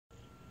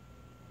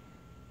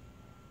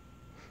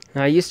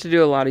Now, I used to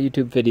do a lot of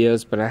YouTube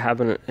videos, but I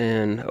haven't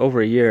in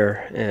over a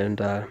year, and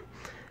I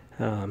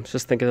was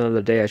just thinking the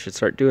other day I should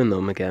start doing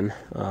them again.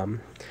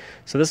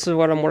 So this is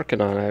what I'm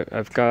working on.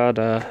 I've got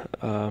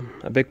a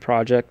big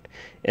project,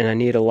 and I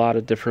need a lot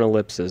of different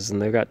ellipses, and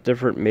they've got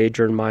different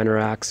major and minor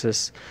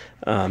axis,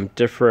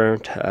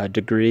 different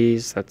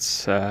degrees.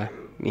 That's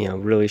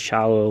really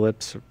shallow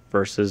ellipse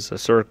versus a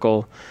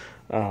circle.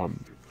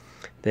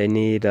 They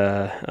need,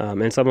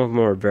 and some of them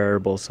are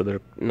variable, so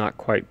they're not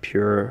quite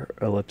pure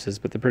ellipses,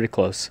 but they're pretty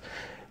close.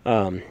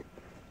 And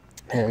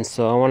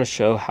so I want to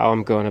show how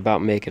I'm going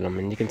about making them.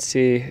 And you can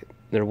see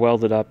they're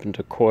welded up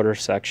into quarter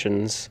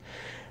sections.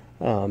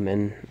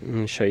 And I'm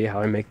going to show you how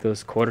I make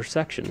those quarter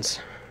sections.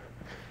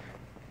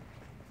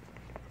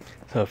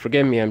 So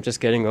forgive me, I'm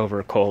just getting over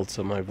a cold,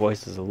 so my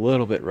voice is a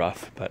little bit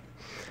rough.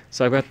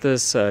 So I've got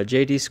this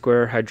JD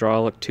Square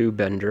hydraulic tube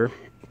bender.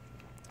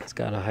 It's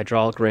got a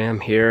hydraulic ram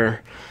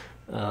here.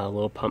 A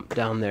little pump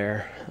down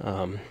there,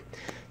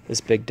 this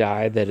big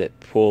die that it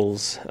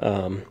pulls,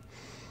 well,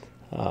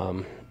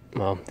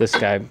 this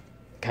guy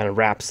kind of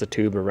wraps the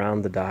tube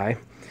around the die,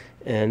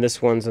 and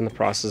this one's in the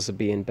process of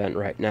being bent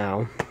right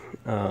now.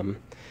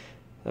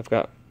 I've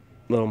got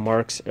little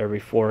marks every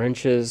 4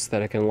 inches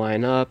that I can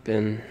line up,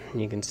 and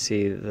you can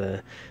see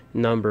the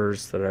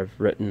numbers that I've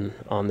written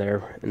on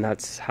there, and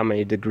that's how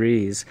many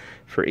degrees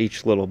for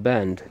each little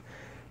bend.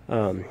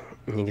 And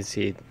you can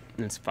see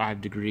it's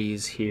 5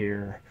 degrees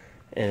here,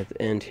 and at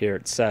the end here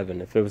it's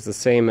 7. If it was the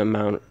same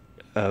amount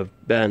of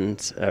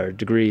bends or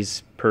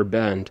degrees per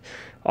bend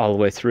all the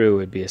way through,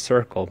 it'd be a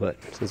circle, but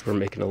since we're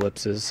making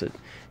ellipses, it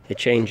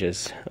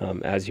changes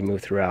as you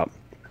move throughout.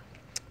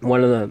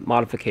 One of the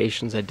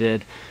modifications I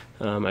did,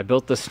 I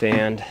built the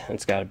stand.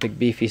 It's got a big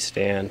beefy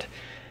stand,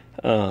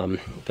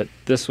 but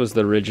this was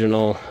the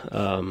original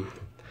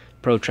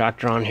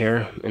protractor on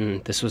here,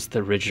 and this was the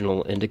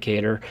original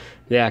indicator.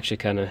 They actually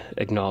kind of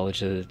acknowledge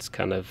that it's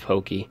kind of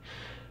hokey.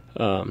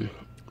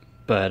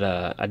 But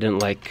I didn't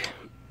like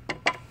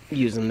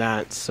using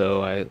that,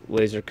 so I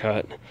laser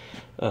cut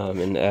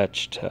and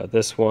etched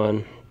this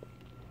one,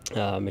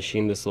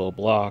 machined this little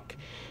block,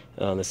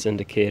 this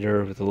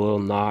indicator with a little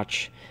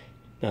notch.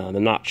 The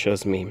notch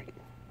shows me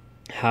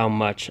how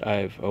much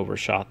I've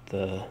overshot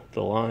the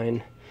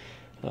line.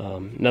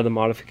 Another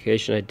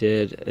modification I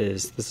did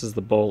is this is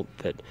the bolt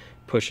that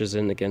pushes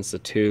in against the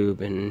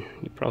tube, and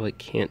you probably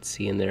can't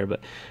see in there, but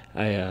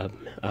I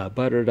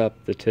buttered up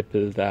the tip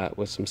of that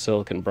with some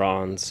silicon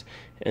bronze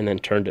and then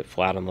turned it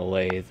flat on the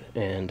lathe,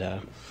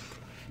 and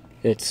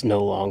it's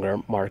no longer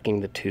marking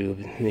the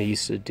tube. They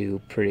used to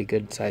do pretty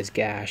good sized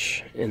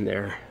gash in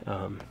there,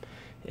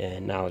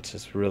 and now it's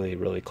just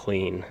really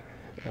clean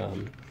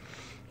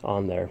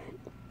on there.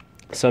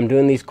 So I'm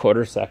doing these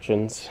quarter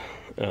sections.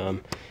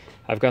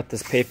 I've got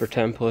this paper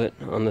template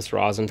on this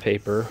rosin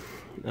paper,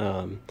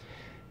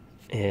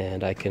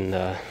 and I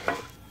can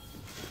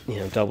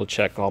double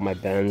check all my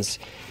bends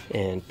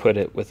and put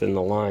it within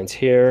the lines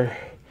here.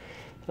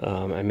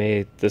 I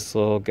made this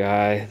little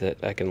guy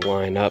that I can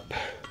line up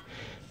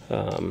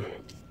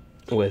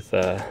with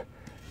the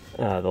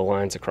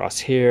lines across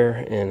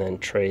here, and then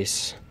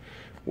trace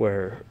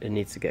where it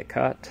needs to get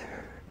cut.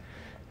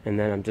 And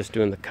then I'm just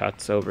doing the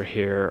cuts over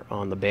here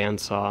on the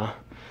bandsaw,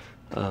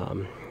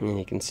 and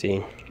you can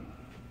see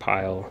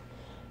pile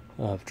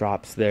of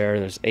drops there.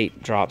 There's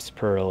 8 drops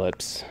per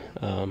ellipse.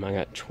 I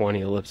got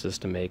 20 ellipses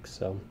to make,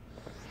 so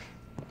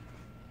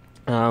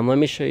let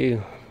me show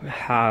you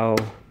how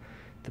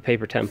the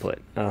paper template.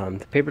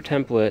 The paper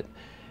template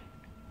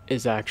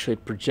is actually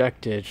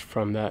projected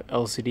from that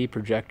LCD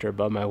projector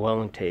above my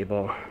welding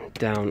table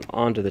down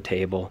onto the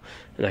table,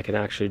 and I can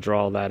actually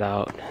draw that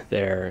out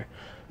there,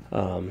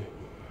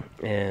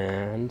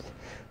 and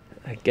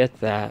I get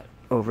that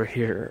over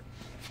here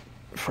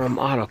from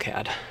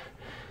AutoCAD.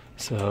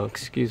 So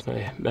excuse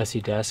my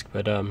messy desk,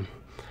 but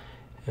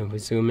and we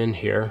zoom in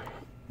here.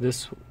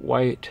 This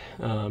white,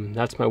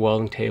 that's my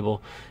welding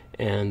table,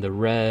 and the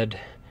red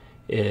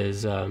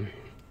is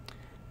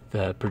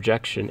the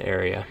projection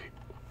area.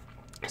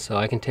 So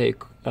I can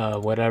take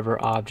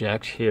whatever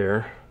object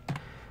here,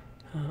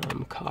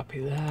 copy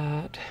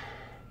that,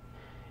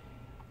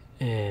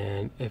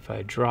 and if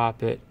I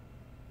drop it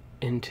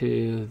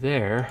into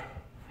there,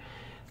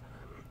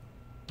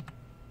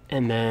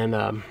 and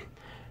then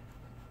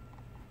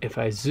if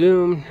I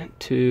zoom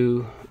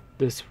to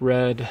this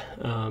red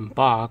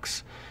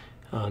box,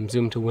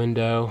 zoom to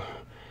window,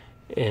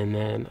 and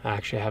then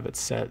actually have it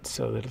set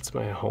so that it's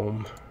my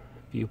home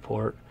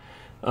viewport,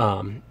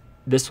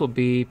 this will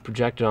be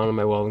projected onto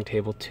my welding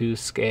table to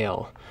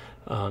scale.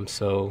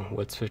 So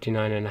what's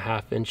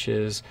 59.5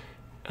 inches,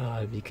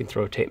 you can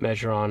throw a tape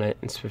measure on it,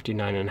 it's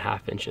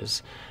 59.5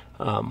 inches.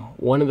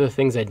 One of the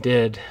things I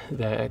did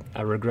that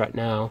I regret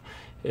now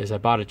is I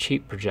bought a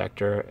cheap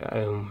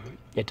projector.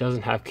 It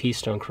doesn't have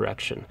keystone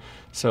correction.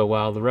 So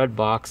while the red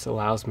box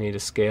allows me to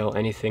scale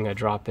anything I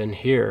drop in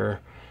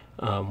here,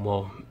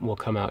 will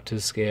come out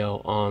to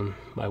scale on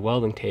my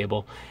welding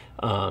table.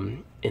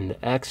 In the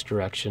X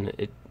direction,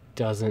 it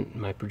doesn't.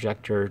 My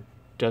projector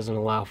doesn't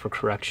allow for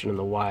correction in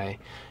the Y,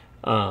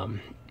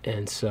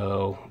 and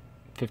so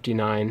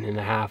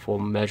 59.5 will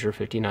measure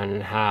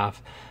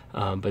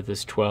 59.5, but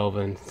this 12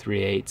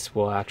 3/8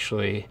 will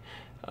actually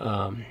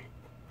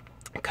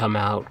come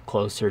out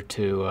closer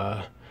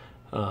to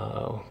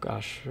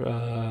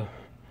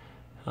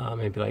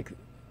maybe like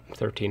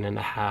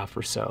 13.5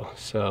 or so.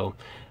 So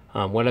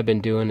what I've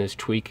been doing is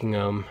tweaking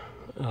them.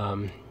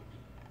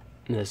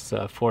 This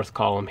fourth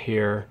column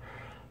here,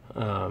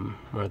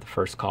 or the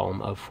first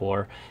column of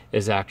 4,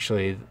 is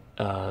actually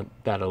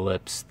that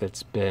ellipse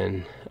that's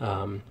been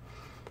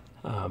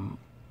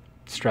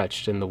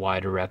stretched in the Y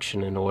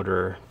direction in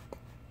order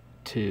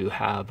to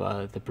have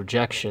the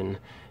projection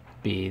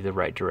be the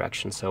right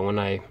direction. So when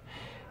I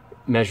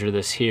measure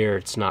this here,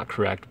 it's not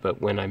correct,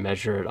 but when I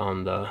measure it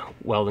on the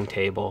welding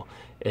table,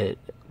 it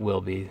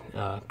will be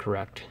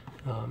correct.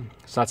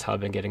 So that's how I've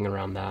been getting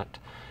around that.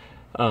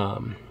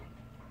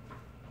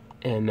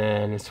 And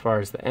then as far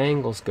as the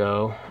angles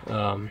go,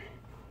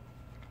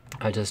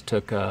 I just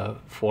took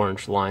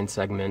 4-inch line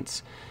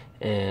segments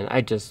and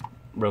I just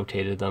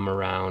rotated them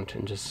around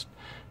and just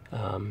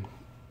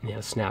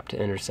snapped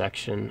to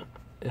intersection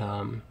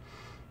and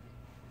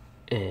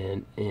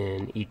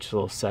in each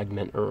little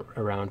segment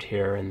around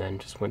here, and then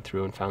just went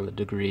through and found the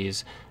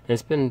degrees. And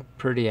it's been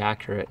pretty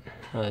accurate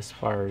as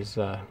far as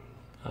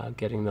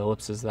getting the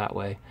ellipses that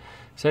way.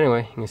 So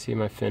anyway, you can see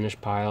my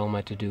finished pile,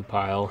 my to-do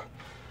pile.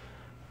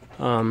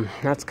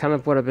 That's kind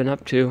of what I've been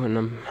up to, and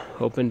I'm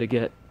hoping to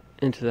get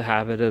into the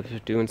habit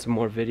of doing some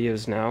more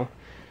videos now.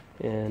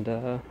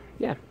 And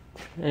yeah,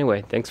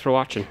 anyway, thanks for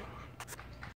watching.